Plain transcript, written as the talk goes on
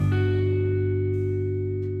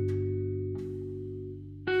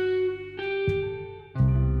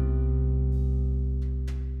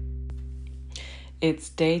It's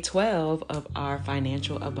day 12 of our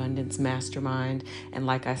Financial Abundance Mastermind. And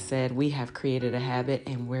like I said, we have created a habit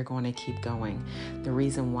and we're going to keep going. The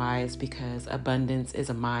reason why is because abundance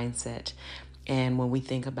is a mindset. And when we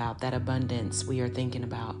think about that abundance, we are thinking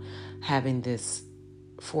about having this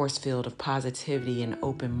force field of positivity and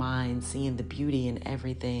open mind, seeing the beauty in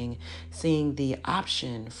everything, seeing the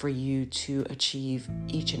option for you to achieve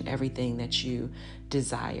each and everything that you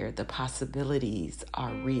desire. The possibilities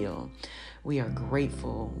are real. We are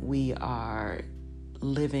grateful. We are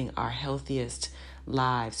living our healthiest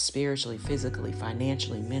lives spiritually, physically,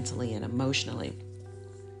 financially, mentally, and emotionally.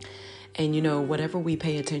 And whatever we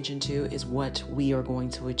pay attention to is what we are going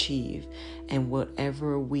to achieve. And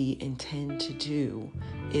whatever we intend to do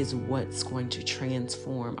is what's going to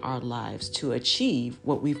transform our lives to achieve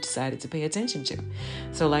what we've decided to pay attention to.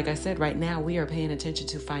 So like I said, right now we are paying attention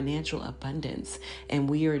to financial abundance, and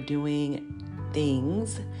we are doing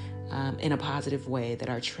things in a positive way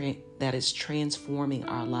that is transforming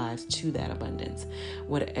our lives to that abundance.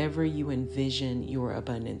 Whatever you envision your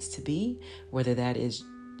abundance to be, whether that is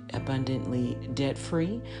abundantly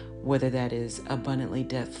debt-free, whether that is abundantly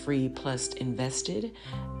debt-free plus invested,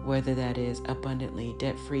 whether that is abundantly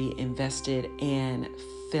debt-free, invested, and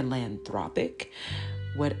philanthropic,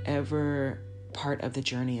 whatever part of the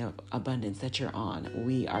journey of abundance that you're on,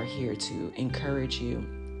 we are here to encourage you,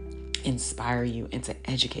 inspire you, and to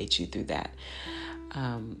educate you through that.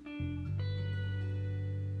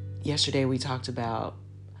 Yesterday we talked about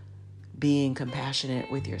being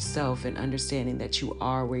compassionate with yourself and understanding that you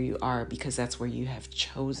are where you are because that's where you have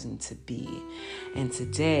chosen to be. And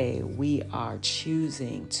today we are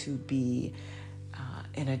choosing to be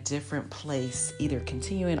in a different place, either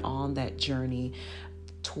continuing on that journey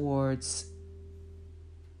towards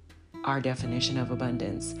our definition of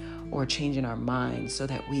abundance or changing our mind so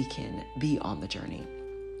that we can be on the journey.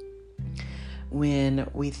 When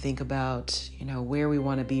we think about, where we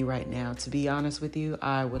want to be right now, to be honest with you,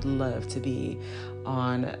 I would love to be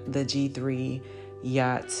on the G3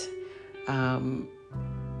 yacht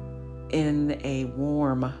in a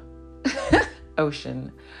warm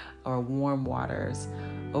ocean or warm waters,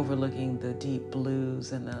 overlooking the deep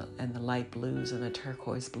blues and the light blues and the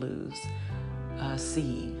turquoise blues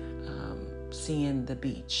sea, seeing the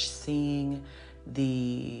beach, seeing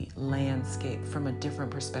the landscape from a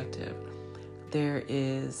different perspective. There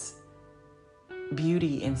is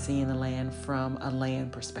beauty in seeing the land from a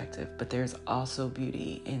land perspective, but there's also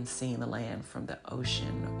beauty in seeing the land from the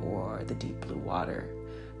ocean or the deep blue water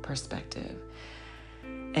perspective.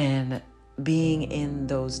 And being in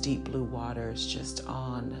those deep blue waters, just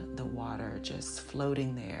on the water, just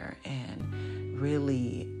floating there and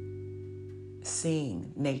really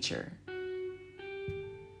seeing nature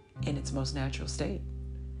in its most natural state.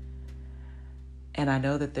 And I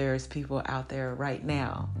know that there's people out there right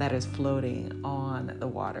now that is floating on the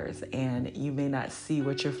waters, and you may not see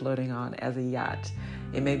what you're floating on as a yacht.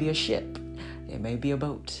 It may be a ship. It may be a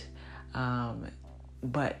boat.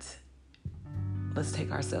 But let's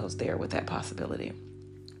take ourselves there with that possibility.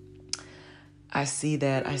 I see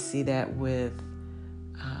that with,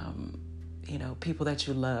 people that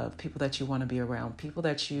you love, people that you want to be around, people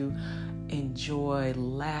that you enjoy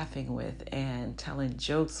laughing with and telling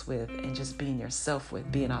jokes with and just being yourself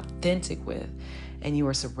with, being authentic with. And you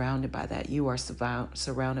are surrounded by that. You are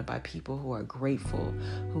surrounded by people who are grateful,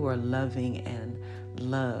 who are loving and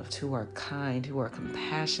loved, who are kind, who are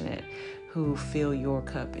compassionate, who fill your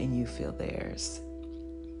cup and you fill theirs.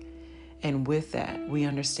 And with that, we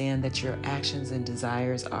understand that your actions and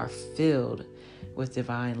desires are filled with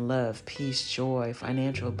divine love, peace, joy,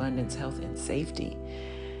 financial abundance, health, and safety.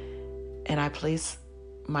 And I place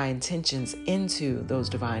my intentions into those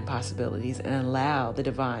divine possibilities and allow the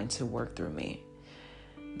divine to work through me.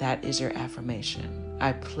 That is your affirmation.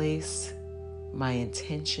 I place my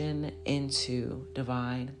intention into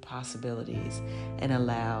divine possibilities and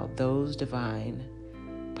allow those divine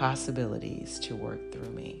possibilities to work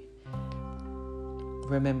through me.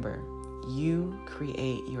 Remember, you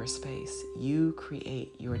create your space. You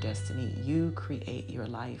create your destiny. You create your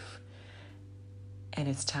life. And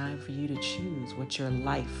it's time for you to choose what your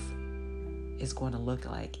life is going to look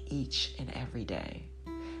like each and every day.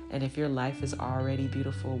 And if your life is already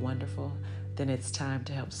beautiful, wonderful, then it's time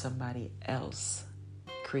to help somebody else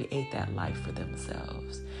create that life for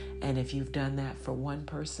themselves. And if you've done that for one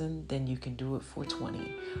person, then you can do it for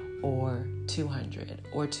 20 or 200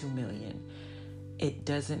 or 2 million. It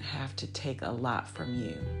doesn't have to take a lot from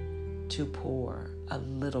you to pour a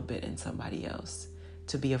little bit in somebody else,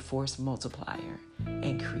 to be a force multiplier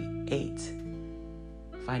and create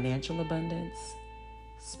financial abundance,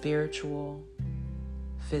 spiritual,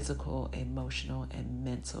 physical, emotional, and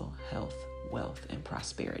mental health, wealth, and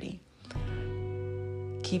prosperity.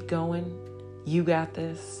 Keep going. You got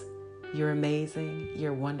this. You're amazing.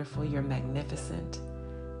 You're wonderful. You're magnificent.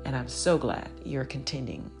 And I'm so glad you're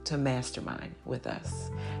continuing to mastermind with us.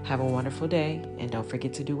 Have a wonderful day. And don't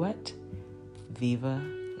forget to do what? Viva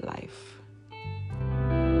life.